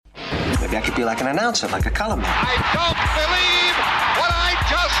Maybe I could be like an announcer, like a column man. I don't believe what I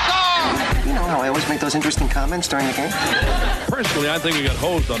just saw! You know how I always make those interesting comments during the game? Personally, I think you got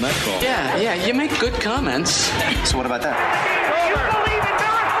hosed on that call. Yeah, you make good comments. So what about that? You believe in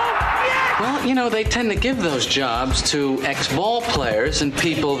miracles? Well, they tend to give those jobs to ex-ball players and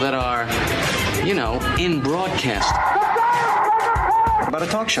people that are, in broadcast. What about a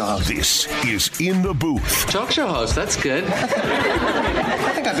talk show host? This is In the Booth. Talk show host, that's good.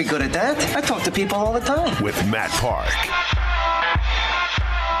 I think I'd be good at that. I talk to people all the time. With Matt Park.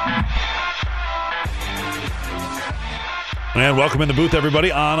 And welcome in the booth,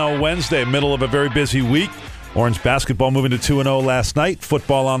 everybody, on a Wednesday, middle of a very busy week. Orange basketball moving to 2-0 last night.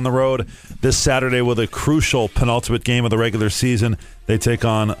 Football on the road this Saturday with a crucial penultimate game of the regular season. They take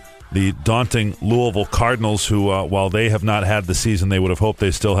on the daunting Louisville Cardinals, who, while they have not had the season they would have hoped,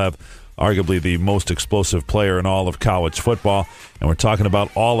 they still have arguably the most explosive player in all of college football. And we're talking about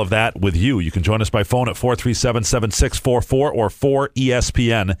all of that with you. You can join us by phone at 437-7644 or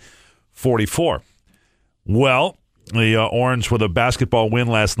 4ESPN44. Well, the Orange with a basketball win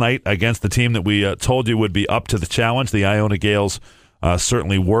last night against the team that we told you would be up to the challenge. The Iona Gales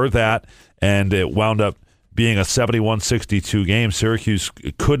certainly were that, and it wound up being a 71-62 game. Syracuse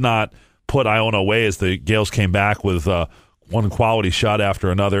could not put Iona away as the Gales came back with one quality shot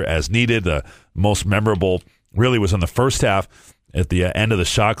after another as needed. The most memorable really was in the first half. At the end of the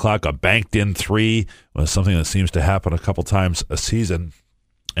shot clock, a banked-in three was something that seems to happen a couple times a season.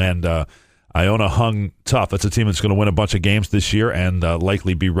 And Iona hung tough. That's a team that's going to win a bunch of games this year and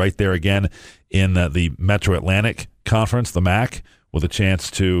likely be right there again in the Metro Atlantic Conference, the MAC, with a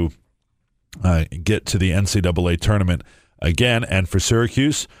chance to get to the NCAA tournament again. And for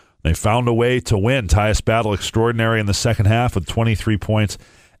Syracuse, they found a way to win. Tyus Battle extraordinary in the second half with 23 points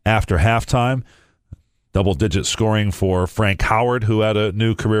after halftime. Double-digit scoring for Frank Howard, who had a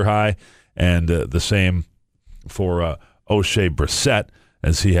new career high, and the same for O'Shea Brissett,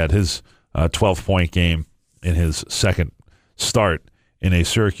 as he had his 12-point game in his second start in a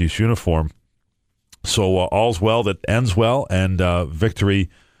Syracuse uniform. So all's well that ends well, and victory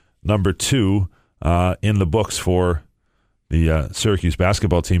number 2 in the books for the Syracuse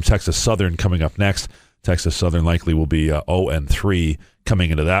basketball team. Texas Southern coming up next. Texas Southern likely will be 0-3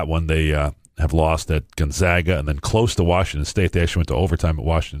 coming into that one. They have lost at Gonzaga and then close to Washington State. They actually went to overtime at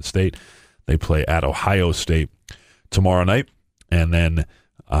Washington State. They play at Ohio State tomorrow night, and then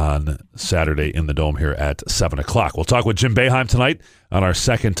on Saturday in the Dome here at 7 o'clock. We'll talk with Jim Boeheim tonight on our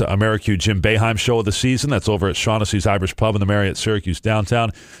second AmeriQ Jim Boeheim show of the season. That's over at Shaughnessy's Irish Pub in the Marriott Syracuse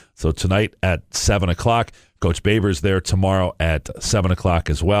downtown. So tonight at 7 o'clock. Coach Baber's there tomorrow at 7 o'clock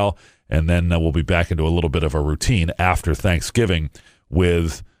as well. And then we'll be back into a little bit of a routine after Thanksgiving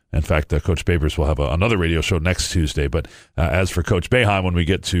with, in fact, Coach Babers will have another radio show next Tuesday. But as for Coach Boeheim, when we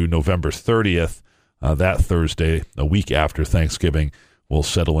get to November 30th, that Thursday, a week after Thanksgiving, we'll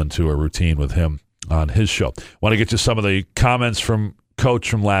settle into a routine with him on his show. Want to get to some of the comments from Coach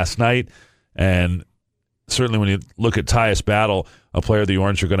from last night. And certainly when you look at Tyus Battle, a player the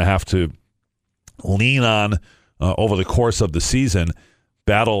Orange are going to have to lean on over the course of the season.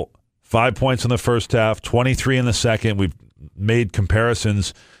 Battle, 5 points in the first half, 23 in the second. We've made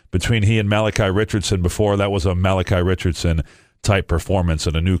comparisons between he and Malachi Richardson before. That was a Malachi Richardson type performance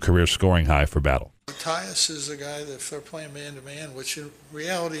and a new career scoring high for Battle. Tyus is a guy that if they're playing man-to-man, which in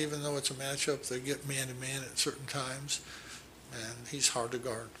reality, even though it's a matchup, they get man-to-man at certain times, and he's hard to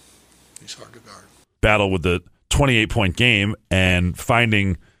guard. Battle with the 28-point game and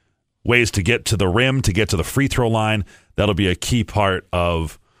finding ways to get to the rim, to get to the free throw line. That'll be a key part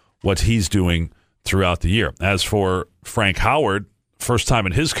of what he's doing throughout the year. As for Frank Howard, first time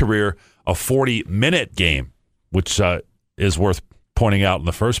in his career, a 40-minute game, which is worth pointing out in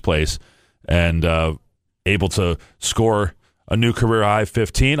the first place, and able to score a new career high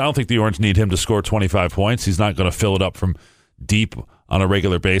 15. I don't think the Orange need him to score 25 points. He's not going to fill it up from deep on a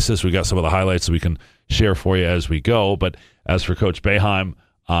regular basis. We got some of the highlights that we can share for you as we go. But as for Coach Boeheim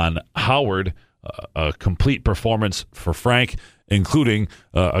on Howard, a complete performance for Frank, including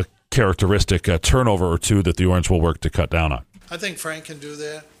a characteristic turnover or two that the Orange will work to cut down on. I think Frank can do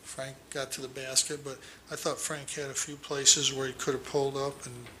that. Frank got to the basket, but I thought Frank had a few places where he could have pulled up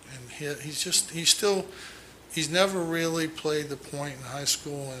and hit. He's never really played the point in high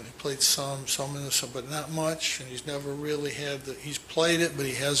school, and he played some but not much, and he's never really he's played it, but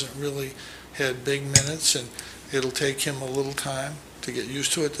he hasn't really had big minutes, and it'll take him a little time to get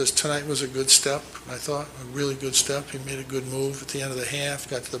used to it. Tonight was a good step, I thought, a really good step. He made a good move at the end of the half,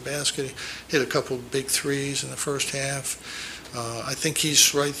 got to the basket, he hit a couple of big threes in the first half. I think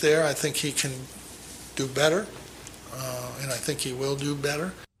he's right there. I think he can do better, and I think he will do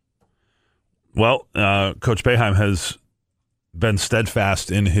better. Well, Coach Boeheim has been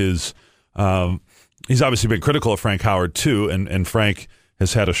steadfast in his he's obviously been critical of Frank Howard, too, and Frank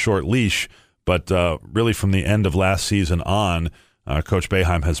has had a short leash. But really from the end of last season on, Coach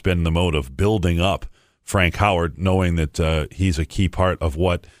Boeheim has been in the mode of building up Frank Howard, knowing that he's a key part of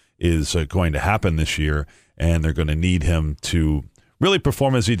what is going to happen this year, and they're going to need him to really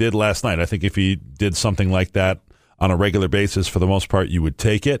perform as he did last night. I think if he did something like that on a regular basis, for the most part, you would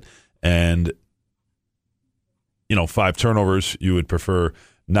take it. And, 5 turnovers you would prefer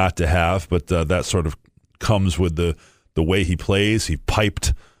not to have, but that sort of comes with the way he plays. He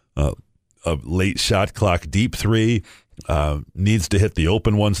piped a late shot clock deep 3, needs to hit the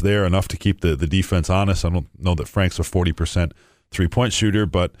open ones there, enough to keep the defense honest. I don't know that Frank's a 40% three-point shooter,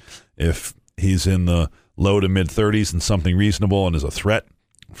 but if he's in the low to mid-30s and something reasonable and is a threat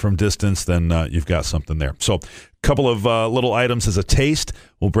from distance, then you've got something there. So a couple of little items as a taste.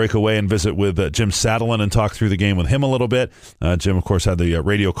 We'll break away and visit with Jim Satalin and talk through the game with him a little bit. Jim, of course, had the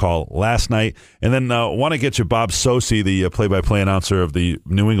radio call last night. And then want to get you Bob Socci, the play-by-play announcer of the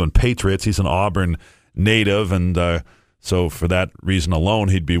New England Patriots. He's an Auburn native, and so for that reason alone,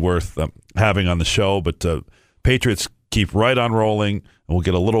 he'd be worth having on the show. But Patriots keep right on rolling, and we'll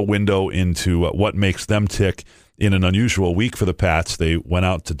get a little window into what makes them tick in an unusual week for the Pats. They went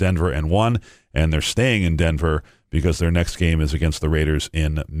out to Denver and won, and they're staying in Denver because their next game is against the Raiders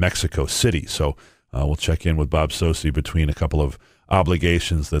in Mexico City. So we'll check in with Bob Socci between a couple of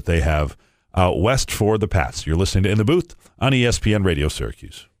obligations that they have out west for the Pats. You're listening to In the Booth on ESPN Radio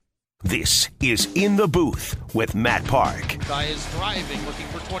Syracuse. This is In the Booth with Matt Park. Guy is driving, looking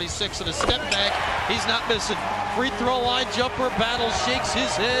for 26 and a step back. He's not missing. Free throw line jumper, Battle shakes his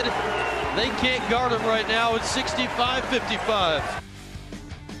head. They can't guard him right now. It's 65-55.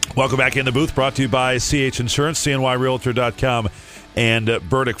 Welcome back In the Booth, brought to you by CH Insurance, CNYRealtor.com, and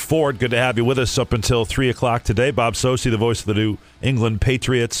Burdick Ford. Good to have you with us up until 3 o'clock today. Bob Socci, the voice of the New England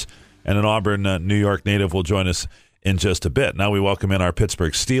Patriots, and an Auburn, New York native, will join us in just a bit. Now we welcome in our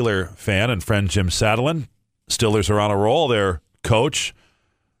Pittsburgh Steeler fan and friend Jim Satalin. Steelers are on a roll there, Coach.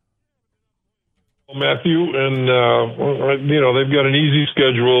 Matthew, and they've got an easy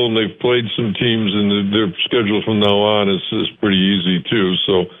schedule, and they've played some teams, and their schedule from now on is pretty easy too.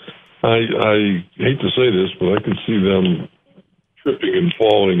 So I hate to say this, but I could see them tripping and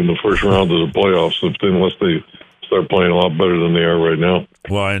falling in the first round of the playoffs unless they start playing a lot better than they are right now.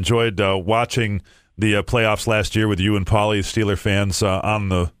 Well, I enjoyed watching the playoffs last year with you and Paulie, Steeler fans, on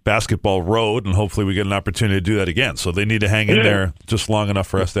the basketball road, and hopefully we get an opportunity to do that again. So they need to hang in there just long enough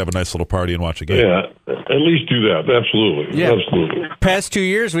for us to have a nice little party and watch a game. Yeah, at least do that. Absolutely. Yeah. Absolutely. Past 2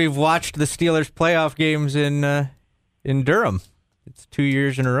 years, we've watched the Steelers playoff games in Durham. It's 2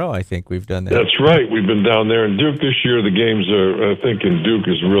 years in a row, I think, we've done that. That's right. We've been down there in Duke this year. The games are, I think, in Duke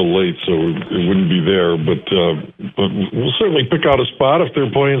is real late, so it wouldn't be there. But we'll certainly pick out a spot if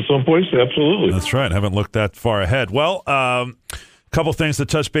they're playing someplace. Absolutely. That's right. Haven't looked that far ahead. Well, a couple things to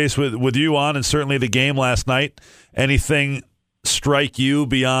touch base with you on, and certainly the game last night. Anything strike you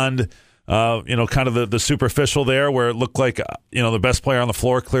beyond, kind of the superficial there, where it looked like, the best player on the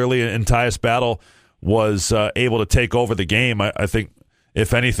floor clearly in Tyus Battle was able to take over the game? I think,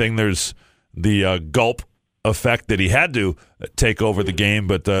 if anything, there's the gulp effect that he had to take over the game,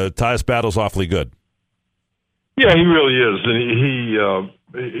 but Tyus Battle's awfully good. Yeah, he really is, and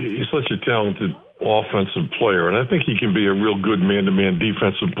he's such a talented offensive player, and I think he can be a real good man-to-man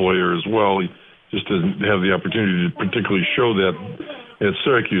defensive player as well. He just doesn't have the opportunity to particularly show that at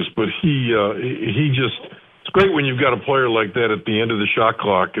Syracuse, but it's great when you've got a player like that at the end of the shot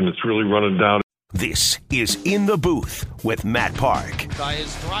clock, and it's really running down. This is In the Booth with Matt Park. Guy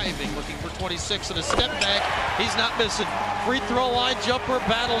is driving, looking for 26 and a step back. He's not missing. Free throw line jumper,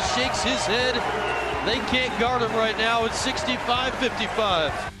 Battle shakes his head. They can't guard him right now. It's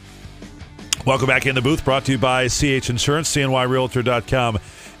 65-55. Welcome back In the Booth, brought to you by CH Insurance, CNYRealtor.com,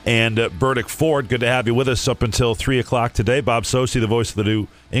 and Burdick Ford. Good to have you with us up until 3 o'clock today. Bob Socci, the voice of the New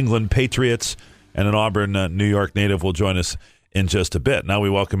England Patriots, and an Auburn, New York native, will join us in just a bit. Now we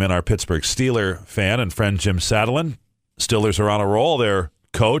welcome in our Pittsburgh Steeler fan and friend Jim Satalin. Steelers are on a roll there,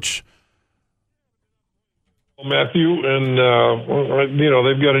 Coach. Matthew, and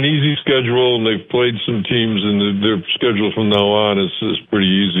they've got an easy schedule, and they've played some teams, and their schedule from now on is pretty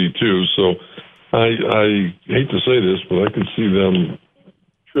easy too. So I hate to say this, but I could see them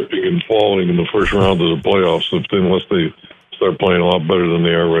tripping and falling in the first round of the playoffs unless they start playing a lot better than they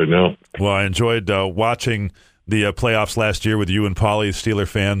are right now. Well, I enjoyed watching the playoffs last year with you and Paulie, Steeler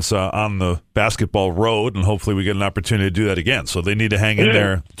fans, on the basketball road, and hopefully we get an opportunity to do that again. So they need to hang in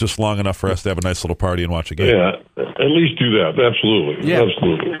there just long enough for us to have a nice little party and watch a game. Yeah, at least do that. Absolutely. Yeah.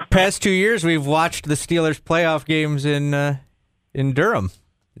 Absolutely. Past 2 years, we've watched the Steelers playoff games in Durham.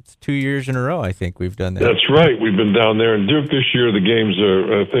 It's 2 years in a row, I think, we've done that. That's right. We've been down there. In Duke this year, the games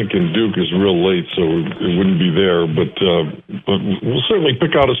are, I think, in Duke is real late, so it wouldn't be there. But we'll certainly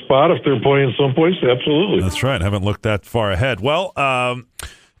pick out a spot if they're playing someplace. Absolutely. That's right. I haven't looked that far ahead. Well, a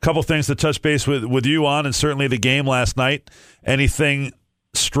couple things to touch base with you on, and certainly the game last night. Anything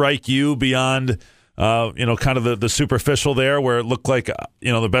strike you beyond, kind of the superficial there, where it looked like,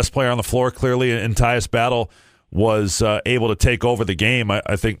 the best player on the floor clearly in Tyus Battle was able to take over the game.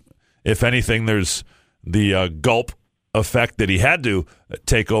 I think, if anything, there's the gulp effect that he had to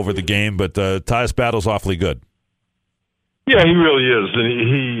take over the game, but Tyus Battle's awfully good. Yeah, he really is, and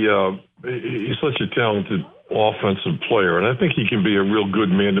he's such a talented offensive player, and I think he can be a real good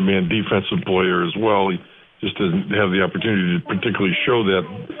man-to-man defensive player as well. He just doesn't have the opportunity to particularly show that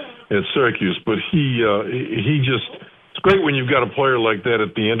at Syracuse, but he just... It's great when you've got a player like that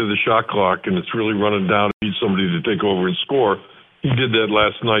at the end of the shot clock and it's really running down to need somebody to take over and score. He did that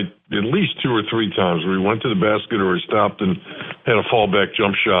last night at least 2 or 3 times where he went to the basket or he stopped and had a fallback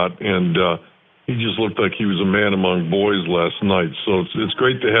jump shot, and he just looked like he was a man among boys last night. So it's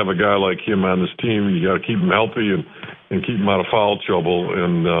great to have a guy like him on this team. You got to keep him healthy and keep him out of foul trouble,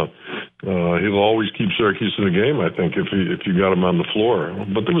 and he'll always keep Syracuse in the game, I think, if you got him on the floor.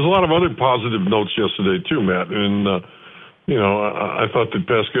 But there was a lot of other positive notes yesterday too, Matt, and I thought that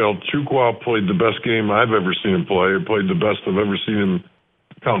Pascal Chukwu played the best game I've ever seen him play. He played the best I've ever seen him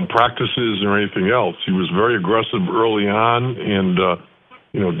counting practices or anything else. He was very aggressive early on and,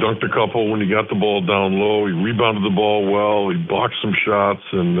 dunked a couple when he got the ball down low. He rebounded the ball well. He blocked some shots.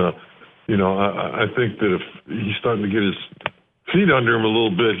 And, I think that if he's starting to get his feet under him a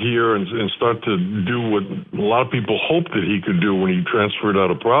little bit here and start to do what a lot of people hoped that he could do when he transferred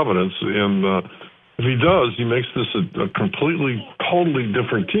out of Providence, and if he does, he makes this a completely, totally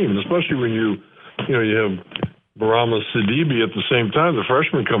different team, especially when you have Barama Sidibe at the same time, the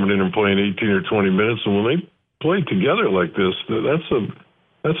freshman coming in and playing 18 or 20 minutes. And when they play together like this,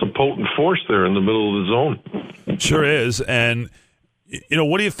 that's a potent force there in the middle of the zone. Sure is. And,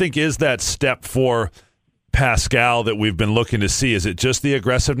 what do you think is that step for Pascal that we've been looking to see? Is it just the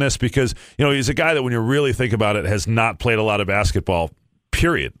aggressiveness? Because, he's a guy that when you really think about it has not played a lot of basketball,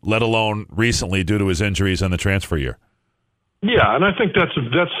 period, let alone recently due to his injuries and the transfer year. Yeah, and I think that's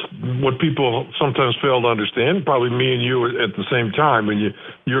what people sometimes fail to understand, probably me and you at the same time, and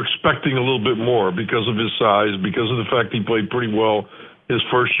you're expecting a little bit more because of his size, because of the fact he played pretty well his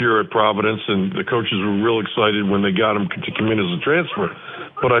first year at Providence, and the coaches were real excited when they got him to come in as a transfer.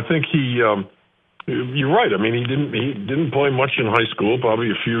 But I think you're right. I mean, he didn't play much in high school,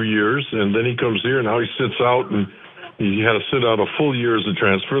 probably a few years, and then he comes here, and now he sits out and he had to sit out a full year as a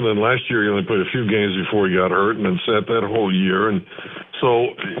transfer. Then last year he only played a few games before he got hurt and then sat that whole year. And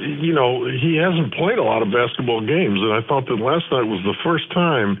so, he hasn't played a lot of basketball games. And I thought that last night was the first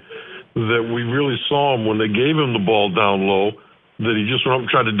time that we really saw him when they gave him the ball down low, that he just went up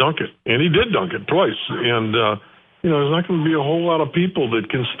and tried to dunk it. And he did dunk it twice. And, there's not going to be a whole lot of people that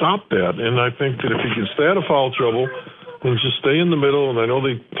can stop that. And I think that if he can stay out of foul trouble and just stay in the middle, and I know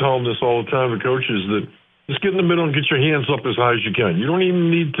they tell him this all the time, the coaches, that just get in the middle and get your hands up as high as you can. You don't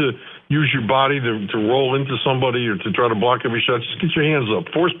even need to use your body to roll into somebody or to try to block every shot. Just get your hands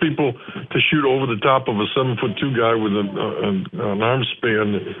up. Force people to shoot over the top of a 7'2" guy with an arm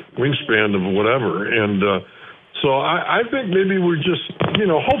wingspan of whatever. And so I think maybe we're just,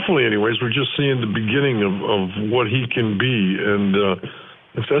 hopefully anyways, we're just seeing the beginning of what he can be. And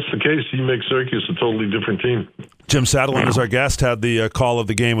if that's the case, he makes Syracuse a totally different team. Jim Satalin is our guest, had the call of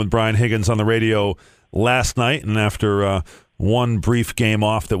the game with Brian Higgins on the radio last night, and after one brief game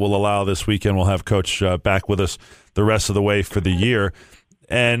off that will allow this weekend, we'll have Coach back with us the rest of the way for the year.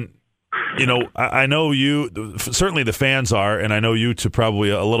 And, I know you, certainly the fans are, and I know you to probably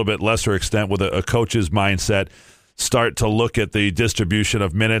a little bit lesser extent with a coach's mindset, start to look at the distribution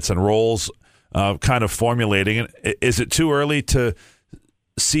of minutes and roles kind of formulating. Is it too early to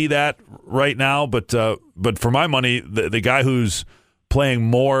see that right now? But for my money, the guy who's playing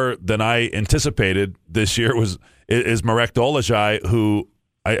more than I anticipated this year is Marek Dolezaj, who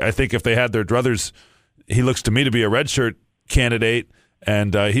I think if they had their druthers, he looks to me to be a redshirt candidate,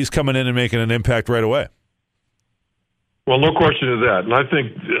 and he's coming in and making an impact right away. Well, no question of that. And I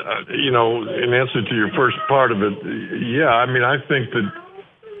think, in answer to your first part of it, I think that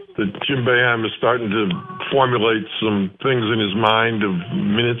Jim Boeheim is starting to formulate some things in his mind of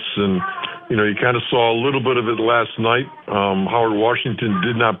minutes and You kind of saw a little bit of it last night. Howard Washington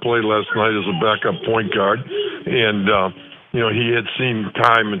did not play last night as a backup point guard, and he had seen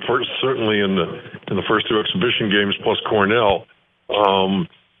time, and certainly in the first two exhibition games plus Cornell.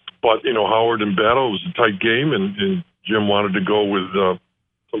 But Howard and Battle, it was a tight game, and Jim wanted to go with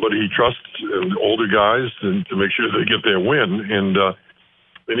somebody he trusts and older guys, and to make sure they get their win. And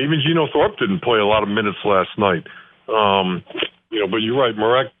even Gino Thorpe didn't play a lot of minutes last night. But you're right,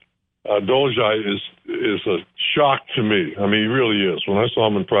 Marek Dolezaj is a shock to me. I mean, he really is. When I saw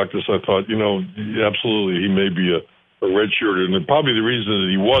him in practice, I thought, absolutely, he may be a redshirter. And probably the reason that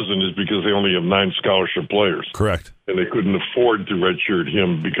he wasn't is because they only have 9 scholarship players. Correct. And they couldn't afford to redshirt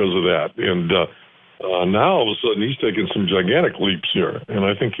him because of that. And now, all of a sudden, he's taking some gigantic leaps here. And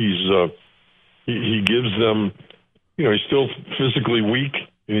I think he gives them, he's still physically weak.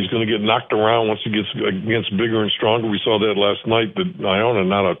 And he's going to get knocked around once he gets against bigger and stronger. We saw that last night. That Iona,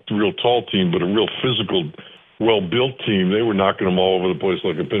 not a real tall team, but a real physical, well-built team. They were knocking him all over the place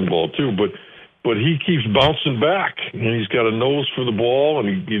like a pinball too. But he keeps bouncing back, and he's got a nose for the ball, and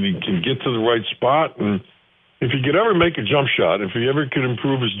he can get to the right spot. And if he could ever make a jump shot, if he ever could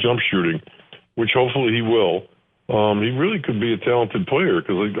improve his jump shooting, which hopefully he will, he really could be a talented player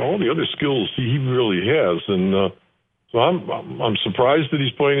because all the other skills he really has. And so I'm surprised that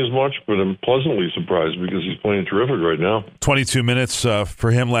he's playing as much, but I'm pleasantly surprised because he's playing terrific right now. 22 minutes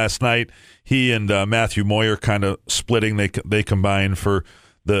for him last night. He and Matthew Moyer kind of splitting. They combined for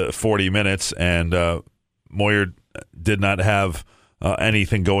the 40 minutes, and Moyer did not have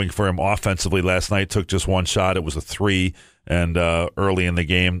anything going for him offensively last night. Took just one shot. It was a 3, and early in the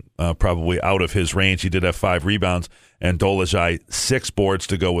game, probably out of his range. He did have 5 rebounds. And Dolezaj 6 boards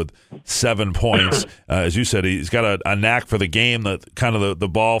to go with 7 points. As you said, he's got a knack for the game. The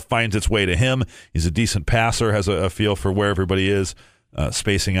ball finds its way to him. He's a decent passer, has a feel for where everybody is,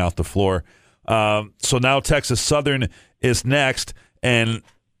 spacing out the floor. So now Texas Southern is next, and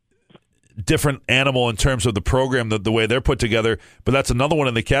different animal in terms of the program, the way they're put together. But that's another one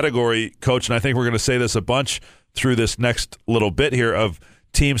in the category, Coach, and I think we're going to say this a bunch through this next little bit here of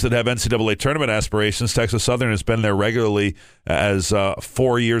teams that have NCAA tournament aspirations. Texas Southern has been there regularly as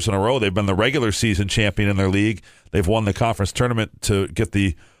 4 years in a row. They've been the regular season champion in their league. They've won the conference tournament to get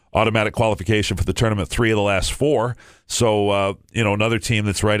the automatic qualification for the tournament 3 of the last 4. So, another team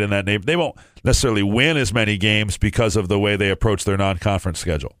that's right in that neighborhood. They won't necessarily win as many games because of the way they approach their non-conference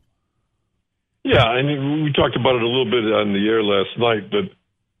schedule. Yeah, and we talked about it a little bit on the air last night, but,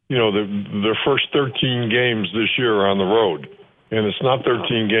 their first 13 games this year are on the road. And it's not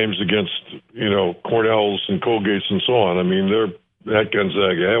 13 games against, Cornells and Colgates and so on. I mean, they're at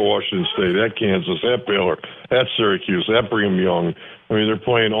Gonzaga, at Washington State, at Kansas, at Baylor, at Syracuse, at Brigham Young. I mean, they're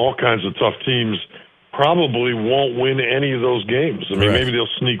playing all kinds of tough teams. Probably won't win any of those games. I mean, maybe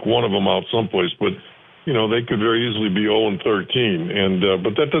they'll sneak one of them out someplace, but, they could very easily be 0-13.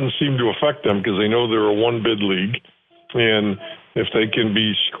 But that doesn't seem to affect them because they know they're a one-bid league. And if they can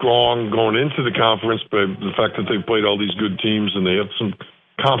be strong going into the conference, by the fact that they've played all these good teams and they have some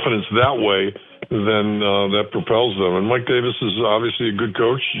confidence that way, then that propels them. And Mike Davis is obviously a good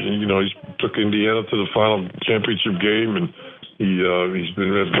coach. He took Indiana to the final championship game, and he's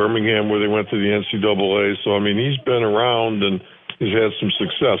been at Birmingham where they went to the NCAA. So, I mean, he's been around and he's had some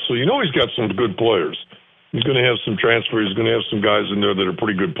success. So, he's got some good players. He's going to have some transfers. He's going to have some guys in there that are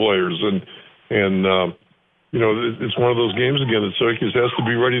pretty good players. And it's one of those games again that Syracuse has to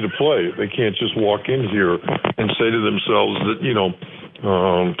be ready to play. They can't just walk in here and say to themselves that,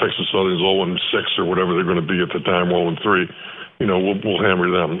 Texas Southern's 0-6 or whatever they're going to be at the time, 0-3. We'll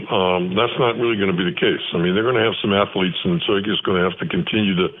hammer them. That's not really going to be the case. I mean, they're going to have some athletes, and Syracuse is going to have to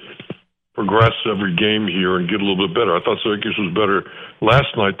continue to progress every game here and get a little bit better. I thought Syracuse was better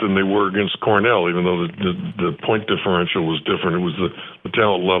last night than they were against Cornell, even though the point differential was different. It was the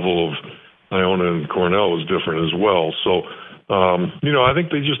talent level of Iona and Cornell was different as well. So, I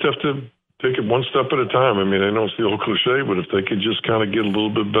think they just have to take it one step at a time. I mean, I know it's the old cliche, but if they could just kind of get a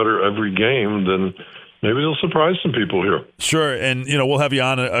little bit better every game, then maybe they'll surprise some people here. Sure, and we'll have you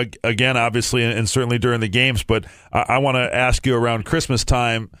on again, obviously, and certainly during the games. But I want to ask you around Christmas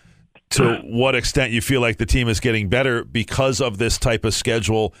time to what extent you feel like the team is getting better because of this type of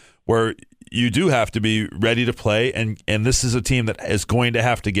schedule where you do have to be ready to play, and this is a team that is going to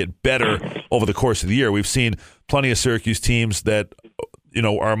have to get better over the course of the year. We've seen plenty of Syracuse teams that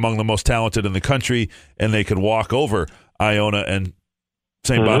are among the most talented in the country, and they could walk over Iona and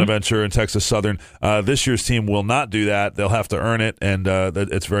St. Bonaventure and Texas Southern. This year's team will not do that. They'll have to earn it, and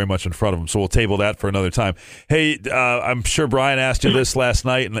it's very much in front of them. So we'll table that for another time. Hey, I'm sure Brian asked you this last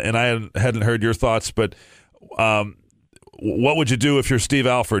night, and I hadn't heard your thoughts, but what would you do if you're Steve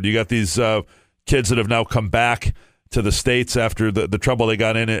Alford? You got these kids that have now come back to the States after the trouble they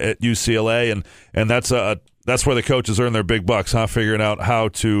got in at UCLA, and that's where the coaches earn their big bucks, huh? Figuring out how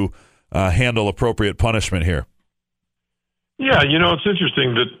to handle appropriate punishment here. Yeah, it's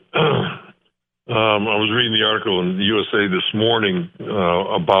interesting that I was reading the article in the USA this morning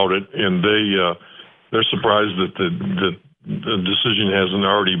about it, and they're surprised that the decision hasn't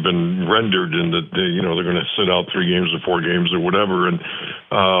already been rendered, and that they're going to sit out 3 games or 4 games or whatever. And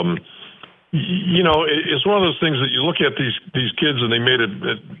it's one of those things that you look at these kids, and they made a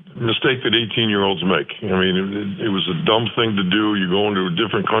mistake that 18-year-olds make. I mean, it was a dumb thing to do. You go into a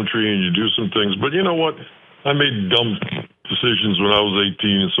different country and you do some things, but you know what? I made dumb decisions when I was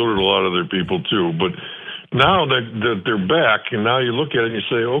 18, and so did a lot of other people too. But now that they're back, and now you look at it and you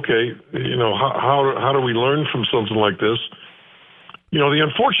say, okay, how do we learn from something like this? The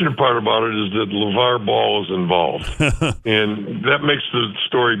unfortunate part about it is that LeVar Ball is involved, and that makes the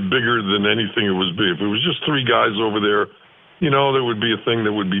story bigger than anything it would be. If it was just 3 guys over there, there would be a thing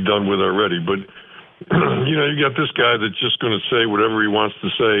that would be done with already. But you got this guy that's just going to say whatever he wants to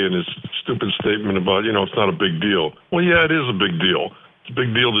say in his stupid statement about, it's not a big deal. Well, yeah, it is a big deal. It's a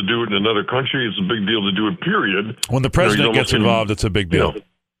big deal to do it in another country. It's a big deal to do it, period. When the president gets involved, it's a big deal.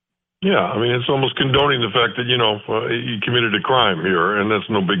 Yeah, I mean, it's almost condoning the fact that, he committed a crime here, and that's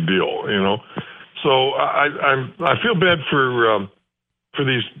no big deal, So I feel bad for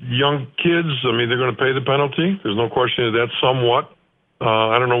these young kids. I mean, they're going to pay the penalty. There's no question of that somewhat.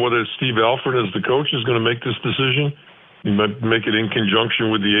 I don't know whether Steve Alford, as the coach, is going to make this decision. He might make it in conjunction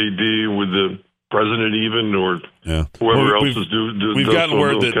with the AD, with the president even, or whoever else is doing those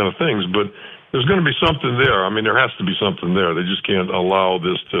kind of things. But there's going to be something there. I mean, there has to be something there. They just can't allow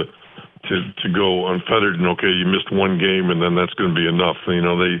this to go unfettered and, okay, you missed 1 game and then that's going to be enough. They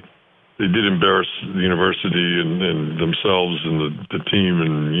did embarrass the university and themselves and the team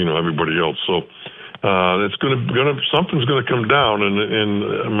and, everybody else. So that's something's going to come down,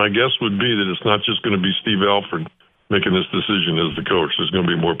 and my guess would be that it's not just going to be Steve Alford making this decision as the coach. There's going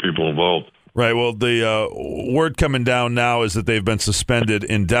to be more people involved. Right. Well, the word coming down now is that they've been suspended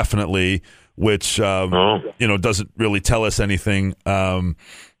indefinitely, which doesn't really tell us anything other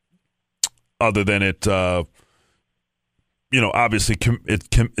than it. Obviously, it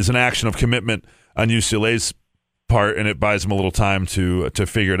is an action of commitment on UCLA's part, and it buys them a little time to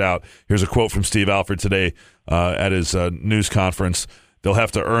figure it out. Here's a quote from Steve Alford today at his news conference. They'll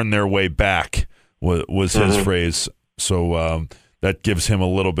have to earn their way back was his phrase. So that gives him a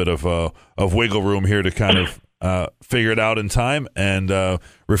little bit of wiggle room here to kind of figure it out in time, and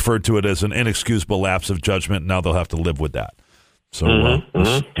referred to it as an inexcusable lapse of judgment. Now they'll have to live with that. So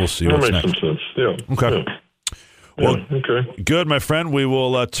we'll see what's next. That makes some sense. Yeah. Okay. Yeah. Well, okay. Good, my friend. We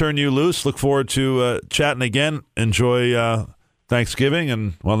will turn you loose. Look forward to chatting again. Enjoy Thanksgiving,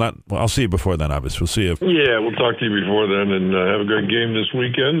 and I'll see you before then. Obviously, we'll see you. Yeah, we'll talk to you before then, and have a great game this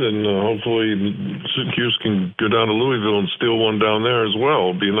weekend. And hopefully, Syracuse can go down to Louisville and steal one down there as well.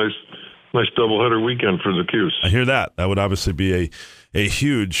 It'll be a nice doubleheader weekend for the Cuse. I hear that. That would obviously be a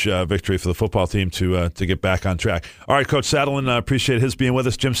huge victory for the football team to get back on track. All right, Coach Satalin, appreciate his being with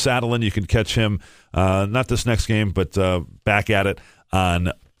us. Jim Satalin, you can catch him not this next game, but back at it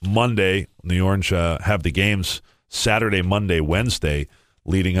on Monday. The Orange have the games Saturday, Monday, Wednesday,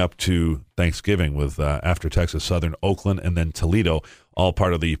 leading up to Thanksgiving with after Texas Southern, Oakland, and then Toledo, all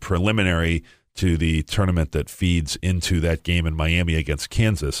part of the preliminary to the tournament that feeds into that game in Miami against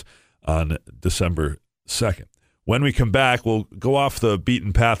Kansas on December 2nd. When we come back, we'll go off the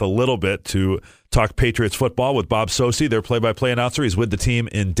beaten path a little bit to talk Patriots football with Bob Socci, their play-by-play announcer. He's with the team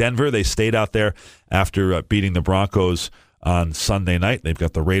in Denver. They stayed out there after beating the Broncos on Sunday night. They've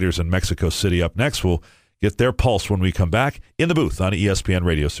got the Raiders in Mexico City up next. We'll get their pulse when we come back in the booth on ESPN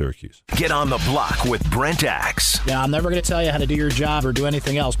Radio Syracuse. Get on the block with Brent Axe. Yeah, I'm never going to tell you how to do your job or do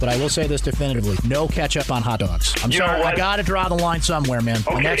anything else, but I will say this definitively. No ketchup on hot dogs. I'm sorry. I got to draw the line somewhere, man.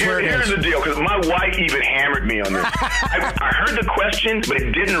 Okay, and that's where it is. Here's the deal, because my wife even hammered me on this. I heard the question, but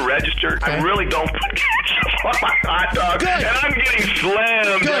it didn't register. Okay. I really don't put ketchup on my hot dogs, and I'm getting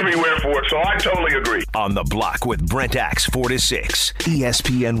slammed everywhere for it, so I totally agree. On the block with Brent Axe, 4 to 6.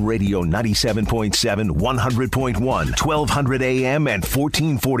 ESPN Radio 97.7, 100.1, 1200 AM and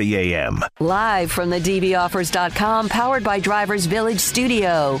 1440 AM. Live from the dboffers.com, powered by Drivers Village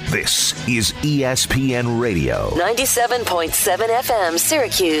Studio. This is ESPN Radio. 97.7 FM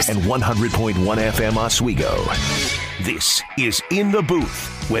Syracuse. And 100.1 FM Oswego. This is In the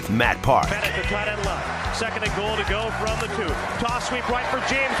Booth with Matt Park. Bennett to tight end left. Second and goal to go from the 2. Toss sweep right for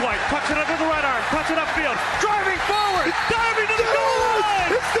James White. Tucks it under the right arm. Cuts it upfield. Driving forward. Diving to the goal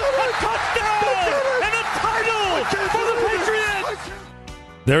line. A touchdown. And a title for the Patriots!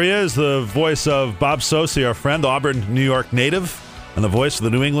 There he is, the voice of Bob Socci, our friend, Auburn, New York native, and the voice of the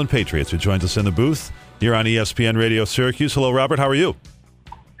New England Patriots, who joins us in the booth here on ESPN Radio Syracuse. Hello, Robert. How are you?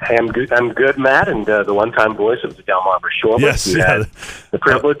 Hey, I'm good, Matt, and the one-time voice of the Delmarva Shoreman. Yes, you had the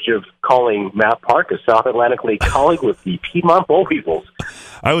privilege of calling Matt Park a South Atlantic League colleague with the Piedmont Boll Weevils.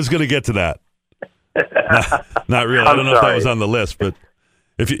 I was going to get to that. Not really. I don't know if that was on the list, but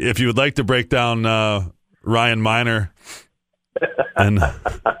if you would like to break down Ryan Miner and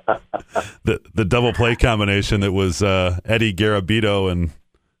the double play combination that was Eddie Garabito and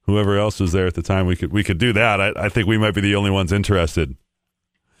whoever else was there at the time, we could do that. I think we might be the only ones interested.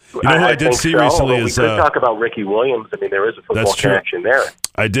 You know who I did see recently is... We could talk about Ricky Williams. I mean, there is a football connection there.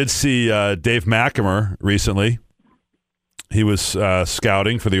 I did see Dave McAmer recently. He was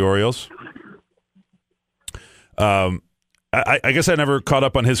scouting for the Orioles. I guess I never caught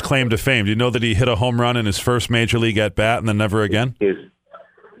up on his claim to fame. Do you know that he hit a home run in his first Major League at-bat and then never again? His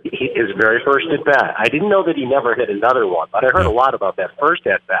very first at-bat. I didn't know that he never hit another one, but I heard a lot about that first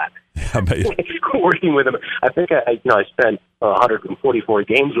at-bat. Working with him, I think I spent 144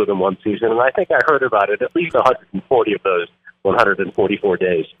 games with him one season, and I think I heard about it at least 140 of those 144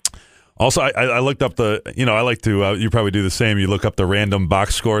 days. Also, I looked up I like to, you probably do the same, you look up the random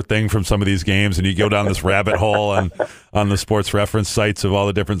box score thing from some of these games, and you go down this rabbit hole on the sports reference sites of all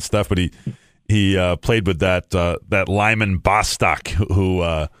the different stuff, but he played with that Lyman Bostock, who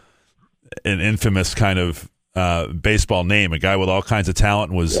an infamous kind of baseball name, a guy with all kinds of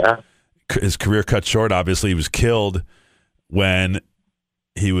talent, was his career cut short. Obviously, he was killed when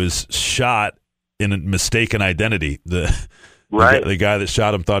he was shot in a mistaken identity. The guy that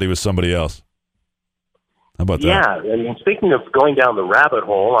shot him thought he was somebody else. How about that? Yeah, and speaking of going down the rabbit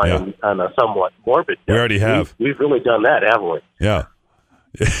hole on a somewhat morbid note, we already have. We've really done that, haven't we? Yeah.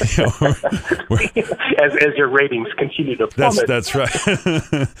 As your ratings continue to plummet. That's right.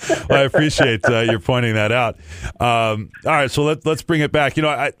 Well, I appreciate you pointing that out. All right, so let's bring it back.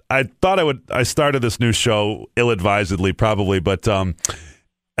 I thought I started this new show ill-advisedly, probably, but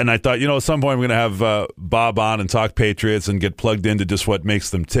and I thought, at some point I'm going to have Bob on and talk Patriots and get plugged into just what makes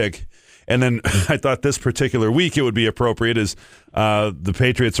them tick. And then I thought this particular week it would be appropriate as the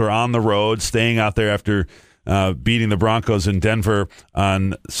Patriots are on the road, staying out there after beating the Broncos in Denver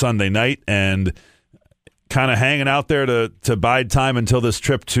on Sunday night, and kind of hanging out there to bide time until this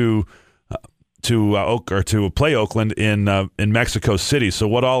trip to play Oakland in Mexico City. So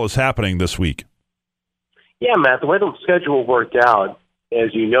what all is happening this week? Yeah, Matt, the way the schedule worked out,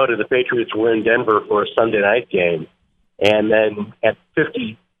 as you noted, the Patriots were in Denver for a Sunday night game, and then at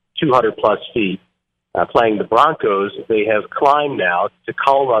 5,200 plus feet, playing the Broncos, they have climbed now to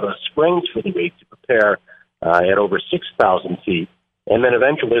Colorado Springs for the week to prepare at over 6,000 feet. And then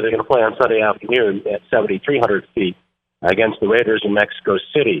eventually they're going to play on Sunday afternoon at 7,300 feet against the Raiders in Mexico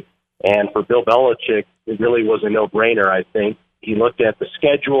City. And for Bill Belichick, it really was a no-brainer, I think. He looked at the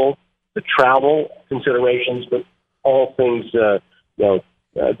schedule, the travel considerations, but all things,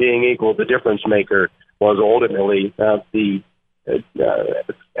 being equal, the difference maker was ultimately the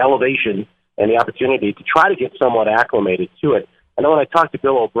elevation and the opportunity to try to get somewhat acclimated to it. I know when I talked to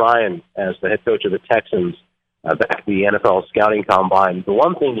Bill O'Brien as the head coach of the Texans back at the NFL Scouting Combine, the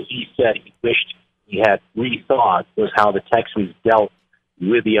one thing that he said he wished he had rethought was how the Texans dealt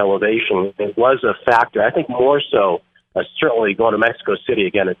with the elevation. It was a factor, I think more so, certainly going to Mexico City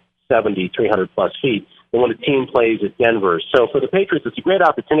again at 7,300 plus feet, than when a team plays at Denver. So for the Patriots, it's a great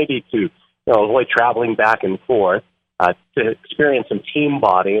opportunity to avoid traveling back and forth, to experience some team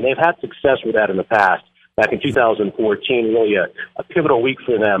bonding, and they've had success with that in the past. Back in 2014, really a pivotal week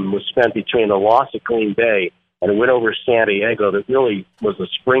for them was spent between a loss at Green Bay and a win over San Diego that really was a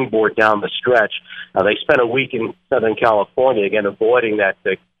springboard down the stretch. They spent a week in Southern California, again, avoiding that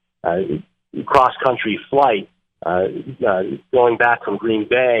cross-country flight, going back from Green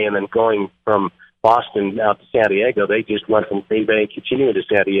Bay and then going from Boston out to San Diego. They just went from Green Bay and continued to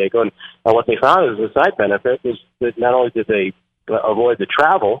San Diego. And what they found as a side benefit was that not only did they avoid the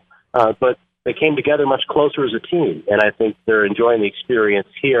travel, but they came together much closer as a team, and I think they're enjoying the experience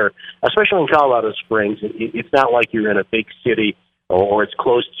here, especially in Colorado Springs. It's not like you're in a big city or it's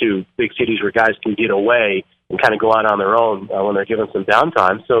close to big cities where guys can get away and kind of go out on their own when they're given some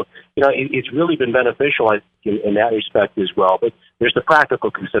downtime. So, it's really been beneficial in that respect as well. But there's the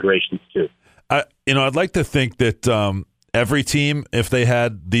practical considerations, too. I'd like to think that every team, if they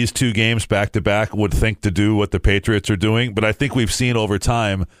had these two games back-to-back, would think to do what the Patriots are doing. But I think we've seen over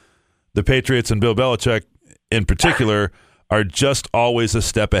time the Patriots and Bill Belichick in particular are just always a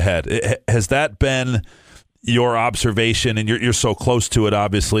step ahead. Has that been your observation? And you're so close to it,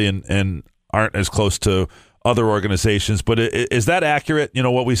 obviously, and aren't as close to other organizations. But is that accurate?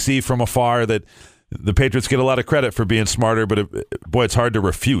 What we see from afar, that the Patriots get a lot of credit for being smarter, but it's hard to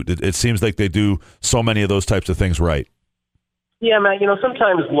refute. It seems like they do so many of those types of things right. Yeah, Matt,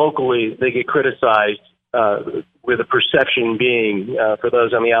 sometimes locally they get criticized with the perception being for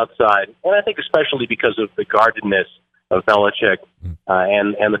those on the outside, and I think especially because of the guardedness of Belichick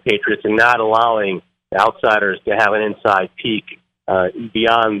and the Patriots, and not allowing outsiders to have an inside peek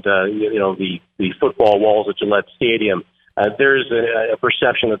beyond the football walls at Gillette Stadium. There's a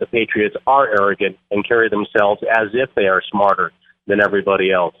perception that the Patriots are arrogant and carry themselves as if they are smarter than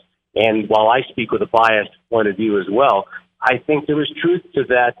everybody else. And while I speak with a biased point of view as well, I think there is truth to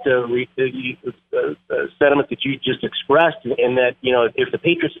that sentiment that you just expressed, in that, if the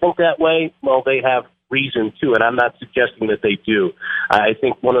Patriots think that way, well, they have reason to, and I'm not suggesting that they do. I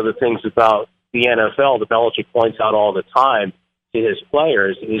think one of the things about the NFL that Belichick points out all the time to his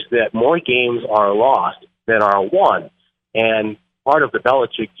players is that more games are lost than are won. And part of the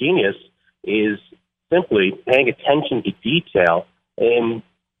Belichick genius is simply paying attention to detail and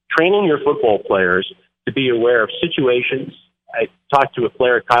training your football players to be aware of situations. I talked to a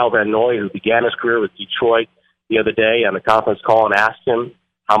player, Kyle Van Noy, who began his career with Detroit the other day on a conference call, and asked him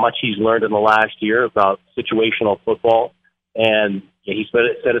how much he's learned in the last year about situational football. And he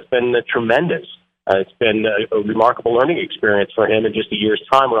said it's been tremendous. It's been a remarkable learning experience for him in just a year's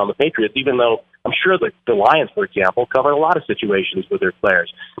time around the Patriots, even though I'm sure the Lions, for example, cover a lot of situations with their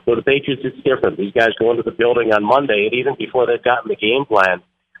players. So the Patriots, it's different. These guys go into the building on Monday, and even before they've gotten the game plan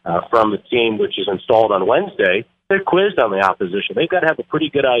from the team, which is installed on Wednesday, they're quizzed on the opposition. They've got to have a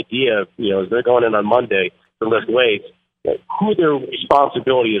pretty good idea, as they're going in on Monday to lift weights, who their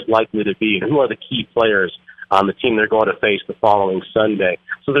responsibility is likely to be and who are the key players on the team they're going to face the following Sunday.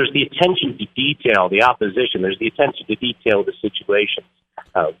 So there's the attention to detail, the opposition. There's the attention to detail the situations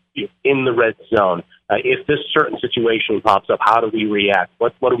in the red zone. If this certain situation pops up, how do we react?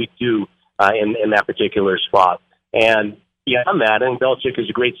 What do we do in that particular spot? And beyond that, I think Belichick is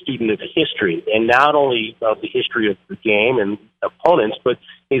a great student of history, and not only of the history of the game and opponents, but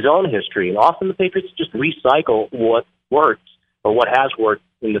his own history. And often the Patriots just recycle what worked or what has worked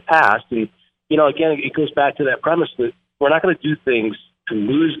in the past. And, again, it goes back to that premise that we're not going to do things to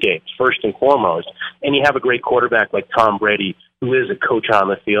lose games, first and foremost. And you have a great quarterback like Tom Brady, who is a coach on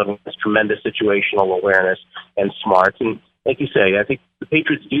the field and has tremendous situational awareness and smarts. And like you say, I think the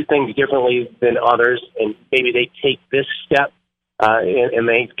Patriots do things differently than others, and maybe they take this step and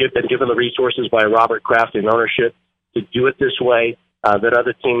they've been given the resources by Robert Kraft and ownership to do it this way that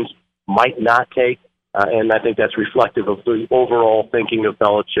other teams might not take. And I think that's reflective of the overall thinking of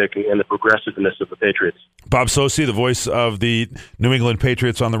Belichick and the progressiveness of the Patriots. Bob Socci, the voice of the New England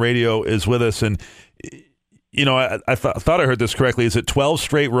Patriots on the radio, is with us. And, I thought I heard this correctly. Is it 12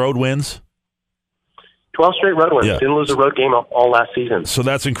 straight road wins? 12 straight road wins. Yeah. Didn't lose a road game all last season. So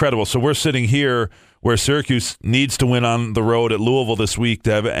that's incredible. So we're sitting here where Syracuse needs to win on the road at Louisville this week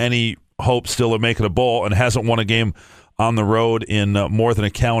to have any hope still of making a bowl, and hasn't won a game on the road in more than a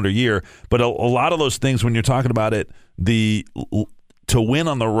calendar year. But a lot of those things, when you're talking about it, to win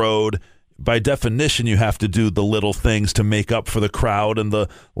on the road, by definition, you have to do the little things to make up for the crowd and the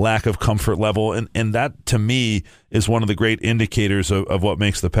lack of comfort level. And that, to me, is one of the great indicators of what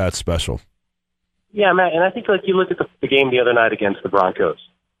makes the Pats special. Yeah, Matt, and I think you look at the game the other night against the Broncos.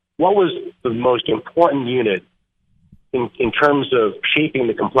 What was the most important unit in terms of shaping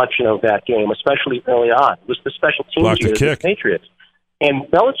the complexion of that game, especially early on? It was the special teams unit of the Patriots. And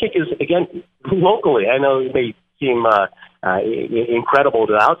Belichick is, again, locally, I know it may seem incredible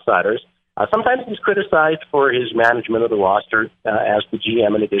to outsiders. Sometimes he's criticized for his management of the roster as the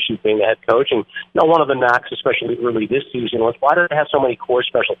GM, in addition to being the head coach. And one of the knocks, especially early this season, was why do they have so many core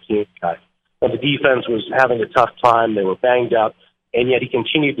special teams guys? And the defense was having a tough time. They were banged up, and yet he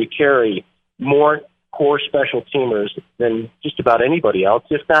continued to carry more core special teamers than just about anybody else,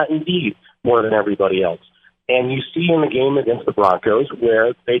 if not indeed more than everybody else. And you see in the game against the Broncos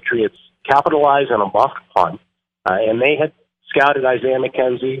where the Patriots capitalized on a muff punt, and they had scouted Isaiah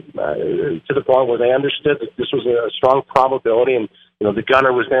McKenzie to the point where they understood that this was a strong probability, and the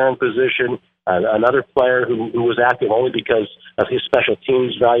gunner was there in position. Another player who was active only because of his special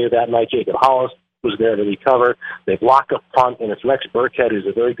teams value that night, Jacob Hollis, was there to recover. They block a punt, and it's Rex Burkhead, who's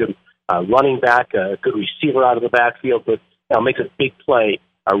a very good running back, a good receiver out of the backfield, but makes a big play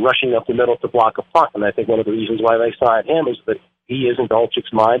rushing up the middle to block a punt. And I think one of the reasons why they signed him is that he is, in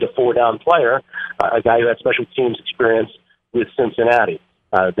Belichick's mind, a four-down player, a guy who had special teams experience with Cincinnati.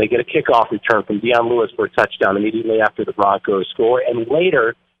 They get a kickoff return from Deion Lewis for a touchdown immediately after the Broncos score. And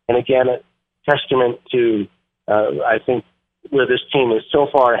later, and again, a testament to, I think, where this team is so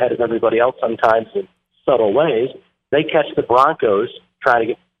far ahead of everybody else sometimes, and subtle ways. They catch the Broncos trying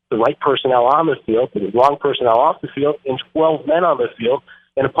to get the right personnel on the field, the wrong personnel off the field, and 12 men on the field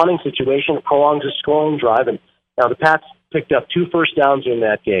in a punting situation. It prolongs a scoring drive. And now the Pats picked up 2 first downs in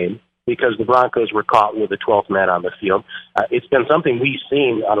that game because the Broncos were caught with the 12th man on the field. It's been something we've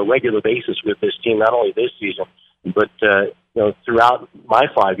seen on a regular basis with this team, not only this season, but throughout my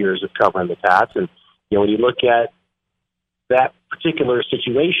 5 years of covering the Pats. And when you look at that particular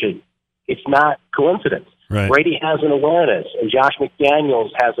situation, it's not coincidence. Right. Brady has an awareness, and Josh McDaniels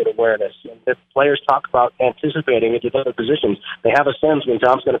has an awareness. And the players talk about anticipating into other positions. They have a sense when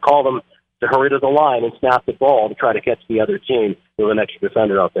Tom's going to call them to hurry to the line and snap the ball to try to catch the other team with an extra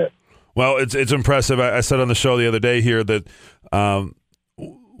defender out there. Well, it's impressive. I said on the show the other day here that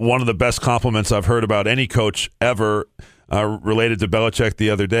one of the best compliments I've heard about any coach ever related to Belichick the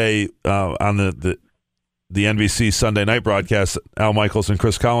other day on the NBC Sunday night broadcast, Al Michaels and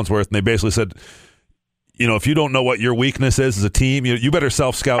Chris Collinsworth, and they basically said, if you don't know what your weakness is as a team, you better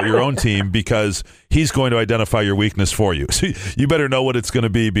self-scout your own team because he's going to identify your weakness for you. So you better know what it's going to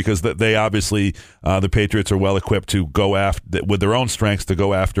be because they obviously, the Patriots are well-equipped to go after, with their own strengths, to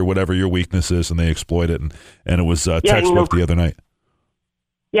go after whatever your weakness is, and they exploit it. And it was textbook the other night.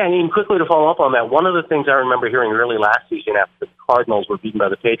 Yeah, and quickly to follow up on that, one of the things I remember hearing early last season after the Cardinals were beaten by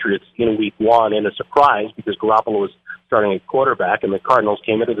the Patriots in Week 1 in a surprise because Garoppolo was starting at quarterback, and the Cardinals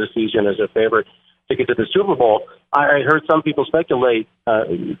came into the season as a favorite to get to the Super Bowl. I heard some people speculate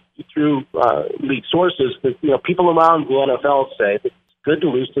through league sources that people around the NFL say that it's good to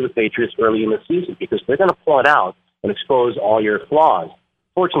lose to the Patriots early in the season because they're going to point out and expose all your flaws.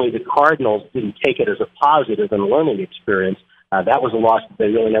 Fortunately, the Cardinals didn't take it as a positive and learning experience. That was a loss that they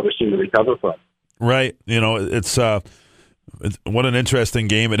really never seemed to recover from. Right. It's what an interesting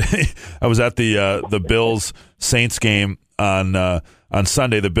game. I was at the Bills-Saints game on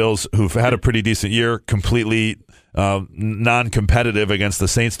Sunday. The Bills, who've had a pretty decent year, completely non-competitive against the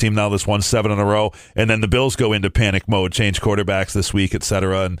Saints team now that's won 7 in a row, and then the Bills go into panic mode, change quarterbacks this week, et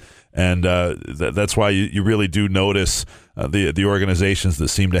cetera, and that's why you really do notice the organizations that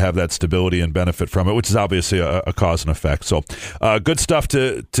seem to have that stability and benefit from it, which is obviously a cause and effect. So good stuff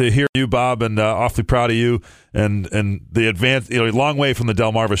to hear you, Bob, and awfully proud of you and the advance. Long way from the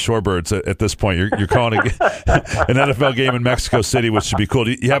Delmarva Shorebirds at this point. You're calling an NFL game in Mexico City, which should be cool.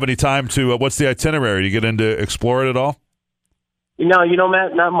 Do you have any time to? What's the itinerary? Do you get in to explore it at all? No,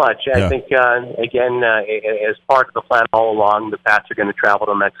 Matt, not much. I think, again, as part of the plan all along, the Pats are going to travel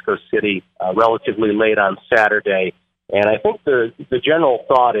to Mexico City relatively late on Saturday. And I think the general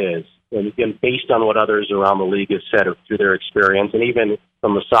thought is, and again, based on what others around the league have said through their experience, and even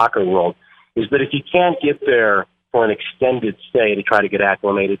from the soccer world, is that if you can't get there for an extended stay to try to get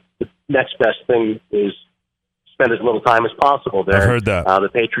acclimated, the next best thing is spend as little time as possible there. I've heard that. The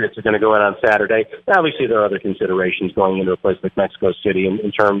Patriots are going to go in on Saturday. Obviously, there are other considerations going into a place like Mexico City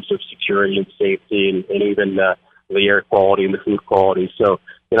in terms of security and safety and even the air quality and the food quality. So,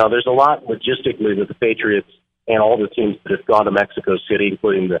 there's a lot logistically that the Patriots and all the teams that have gone to Mexico City,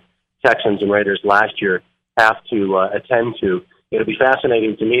 including the Texans and Raiders last year, have to attend to. It'll be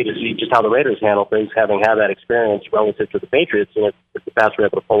fascinating to me to see just how the Raiders handle things, having had that experience relative to the Patriots, and if the Pats were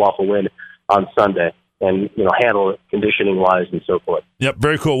able to pull off a win on Sunday and handle it conditioning-wise and so forth. Yep,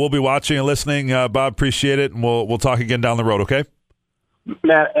 very cool. We'll be watching and listening. Bob, appreciate it, and we'll talk again down the road, okay?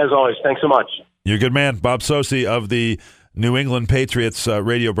 Matt, as always, thanks so much. You're a good man. Bob Socci of the New England Patriots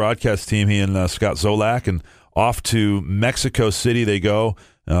radio broadcast team. He and Scott Zolak, and off to Mexico City they go.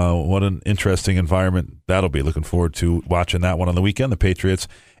 What an interesting environment that'll be. Looking forward to watching that one on the weekend, the Patriots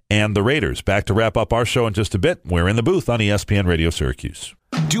and the Raiders. Back to wrap up our show in just a bit. We're in the booth on ESPN Radio Syracuse.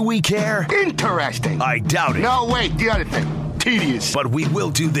 Do we care? Interesting. I doubt it. No, wait, the other thing. Tedious. But we will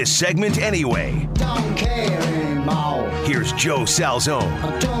do this segment anyway. Don't care anymore. Here's Joe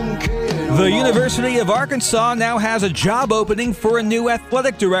Salzone. Don't care. The University of Arkansas now has a job opening for a new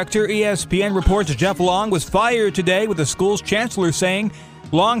athletic director. ESPN reports Jeff Long was fired today, with the school's chancellor saying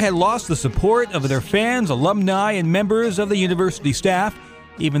Long had lost the support of their fans, alumni, and members of the university staff.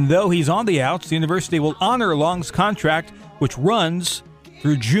 Even though he's on the outs, the university will honor Long's contract, which runs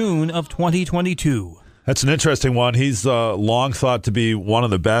through June of 2022. That's an interesting one. He's long thought to be one of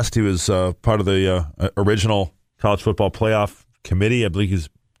the best. He was part of the original college football playoff committee. I believe he's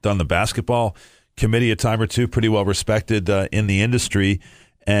done the basketball committee a time or two, pretty well respected in the industry.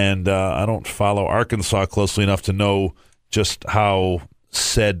 And I don't follow Arkansas closely enough to know just how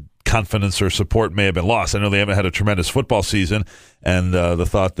said confidence or support may have been lost. I know they haven't had a tremendous football season, and the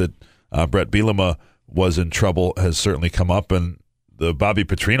thought that Brett Bielema was in trouble has certainly come up. And the Bobby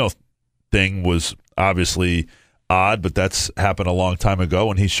Petrino thing was obviously odd, but that's happened a long time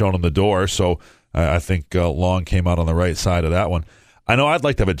ago, and he's shown him the door. So I think Long came out on the right side of that one. I know I'd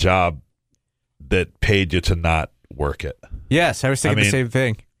like to have a job that paid you to not work it. Yes, I was thinking the same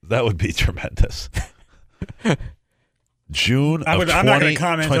thing. That would be tremendous. June I'm of not going to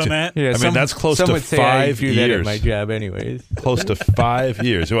comment on that. Yeah, that's close to 5 years. I do that at my job anyways. Close to 5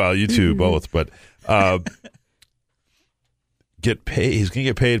 years. Well, you two both, but get paid. He's going to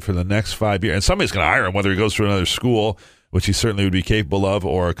get paid for the next 5 years. And somebody's going to hire him, whether he goes to another school, which he certainly would be capable of,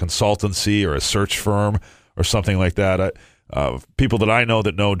 or a consultancy or a search firm or something like that. People that I know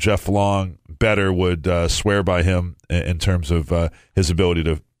that know Jeff Long better would swear by him in terms of his ability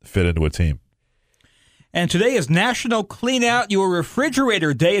to fit into a team. And today is National Clean Out Your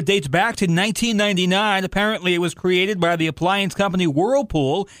Refrigerator Day. It dates back to 1999. Apparently, it was created by the appliance company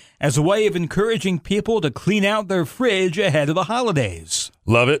Whirlpool as a way of encouraging people to clean out their fridge ahead of the holidays.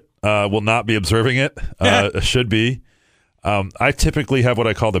 Love it. Will not be observing it. Should be. I typically have what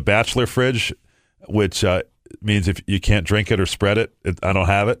I call the bachelor fridge, which means if you can't drink it or spread it, I don't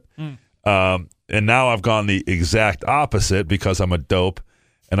have it. And now I've gone the exact opposite because I'm a dope,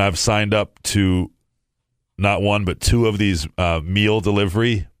 and I've signed up to not one but two of these meal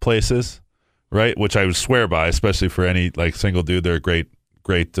delivery places, right? Which I would swear by, especially for any single dude. They're a great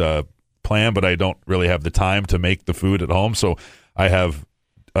plan, but I don't really have the time to make the food at home, so I have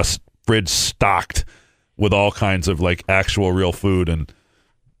a fridge stocked with all kinds of actual real food and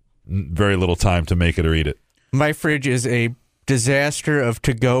very little time to make it or eat it. My fridge is a disaster of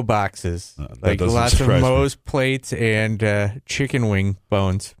to-go boxes, lots of Moe's plates and chicken wing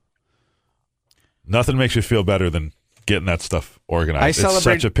bones. Nothing makes you feel better than getting that stuff organized. It's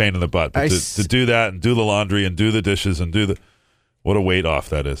such a pain in the butt. But to do that and do the laundry and do the dishes and what a weight off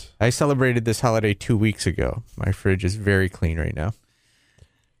that is. I celebrated this holiday 2 weeks ago. My fridge is very clean right now.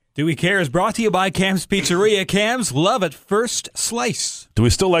 Do We Care is brought to you by Cam's Pizzeria. Cam's, love at first slice. Do we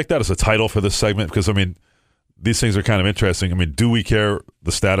still like that as a title for this segment? Because, these things are kind of interesting. Do we care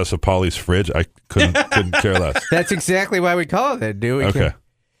the status of Paulie's fridge? I couldn't care less. That's exactly why we call it that. Do we care?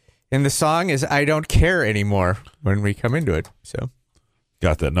 And the song is I Don't Care Anymore when we come into it. So,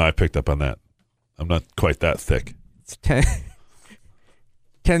 got that. No, I picked up on that. I'm not quite that thick.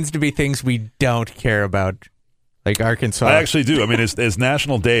 Tends to be things we don't care about, like Arkansas. I actually do. It's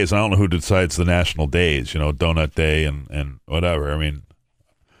national days. I don't know who decides the national days, Donut Day and whatever.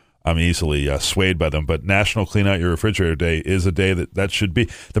 I'm easily swayed by them. But National Clean Out Your Refrigerator Day is a day that should be.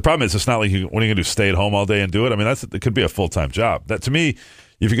 The problem is it's not like what are you going to do, stay at home all day and do it? It could be a full-time job. That, to me,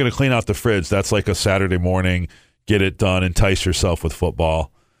 if you're going to clean out the fridge, that's like a Saturday morning, get it done, entice yourself with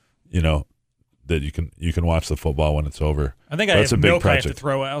football, that you can watch the football when it's over. I think that's a big milk project I have to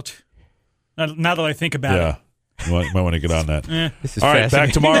throw out. Now that I think about it. You might want to get on that. This is all right,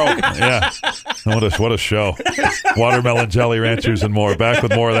 back tomorrow. Yeah. What a show. Watermelon Jelly Ranchers and more. Back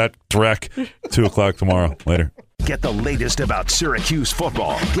with more of that dreck. 2 o'clock tomorrow. Later. Get the latest about Syracuse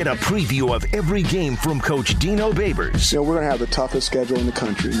football. Get a preview of every game from Coach Dino Babers. We're going to have the toughest schedule in the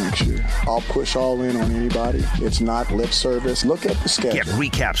country next year. I'll push all in on anybody. It's not lip service. Look at the schedule. Get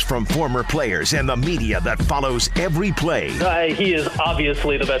recaps from former players and the media that follows every play. He is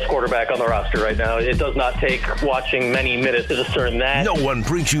obviously the best quarterback on the roster right now. It does not take watching many minutes to discern that. No one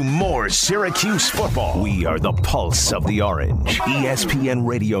brings you more Syracuse football. We are the pulse of the orange. ESPN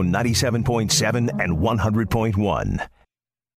Radio 97.7 and 100.1.